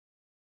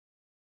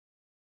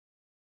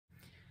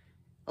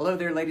Hello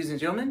there, ladies and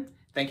gentlemen.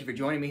 Thank you for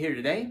joining me here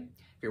today.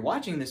 If you're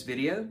watching this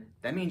video,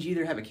 that means you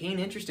either have a keen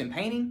interest in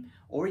painting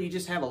or you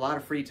just have a lot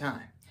of free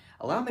time.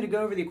 Allow me to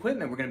go over the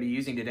equipment we're going to be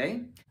using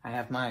today. I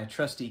have my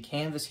trusty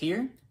canvas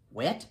here,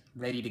 wet,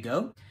 ready to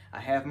go.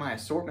 I have my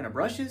assortment of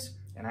brushes,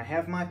 and I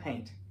have my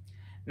paint.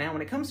 Now,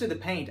 when it comes to the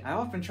paint, I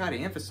often try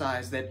to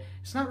emphasize that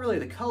it's not really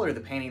the color of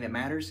the painting that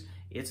matters,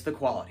 it's the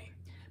quality.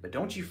 But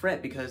don't you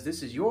fret, because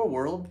this is your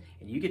world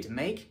and you get to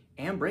make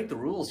and break the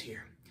rules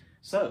here.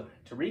 So,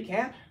 to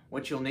recap,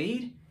 what you'll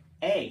need: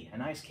 A, a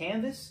nice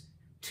canvas;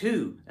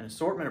 2, an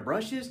assortment of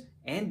brushes;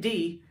 and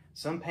D,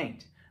 some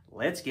paint.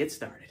 Let's get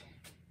started.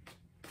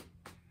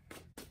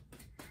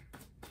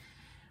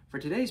 For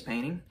today's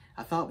painting,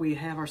 I thought we'd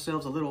have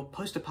ourselves a little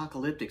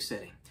post-apocalyptic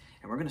setting.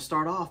 And we're going to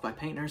start off by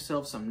painting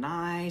ourselves some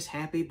nice,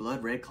 happy,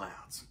 blood red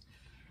clouds.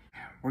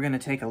 We're going to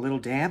take a little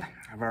dab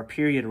of our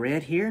period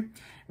red here.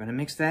 We're going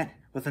to mix that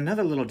with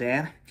another little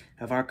dab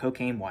of our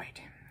cocaine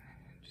white.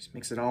 Just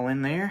mix it all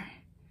in there.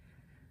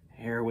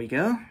 There we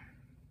go.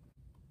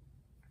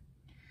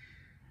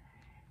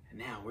 And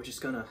now we're just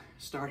going to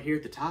start here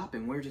at the top,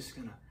 and we're just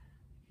going to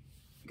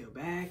go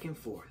back and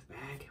forth.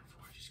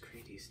 Just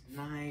create these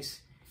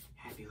nice,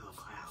 happy little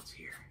clouds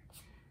here.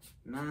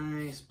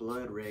 Nice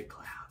blood red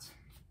clouds.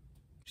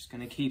 Just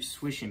gonna keep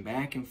swishing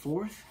back and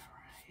forth.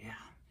 Yeah.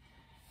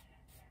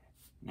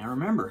 Now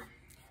remember,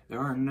 there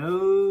are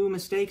no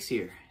mistakes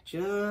here,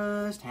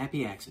 just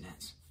happy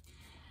accidents.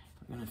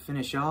 We're gonna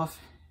finish off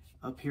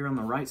up here on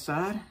the right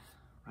side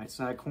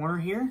corner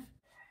here.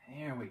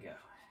 There we go.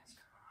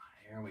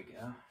 There we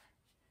go.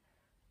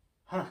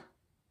 Huh,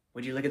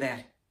 would you look at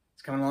that?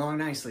 It's coming along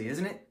nicely,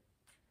 isn't it?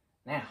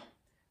 Now,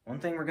 one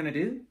thing we're gonna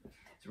do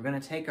is we're gonna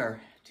take our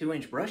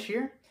 2-inch brush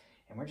here,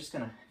 and we're just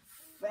gonna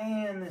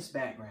fan this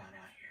background out.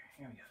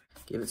 Here we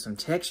go. Give it some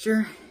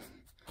texture.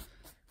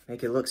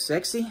 Make it look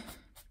sexy.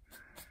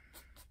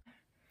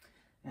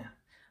 Now,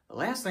 the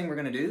last thing we're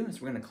going to do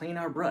is we're going to clean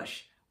our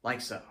brush,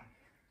 like so.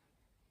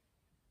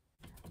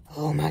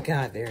 Oh my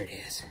God, there it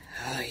is.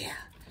 Oh yeah.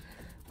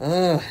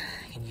 Oh,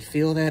 can you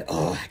feel that?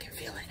 Oh, I can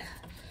feel it.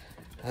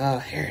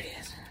 Oh, there it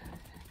is.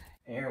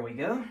 There we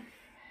go.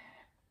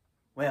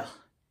 Well,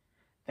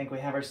 I think we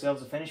have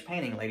ourselves a finished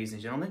painting, ladies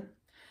and gentlemen.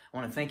 I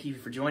want to thank you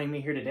for joining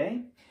me here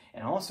today.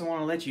 And I also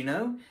want to let you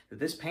know that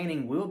this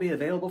painting will be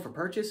available for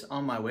purchase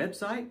on my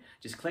website.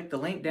 Just click the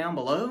link down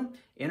below,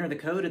 enter the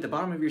code at the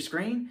bottom of your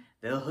screen.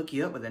 They'll hook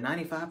you up with a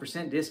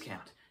 95%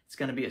 discount. It's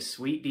going to be a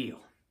sweet deal.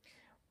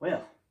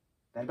 Well,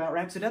 that about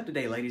wraps it up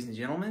today, ladies and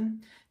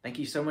gentlemen. Thank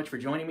you so much for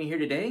joining me here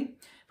today.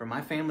 From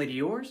my family to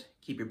yours,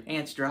 keep your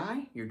pants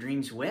dry, your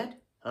dreams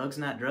wet, hugs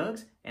not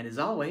drugs, and as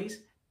always,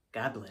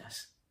 God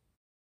bless.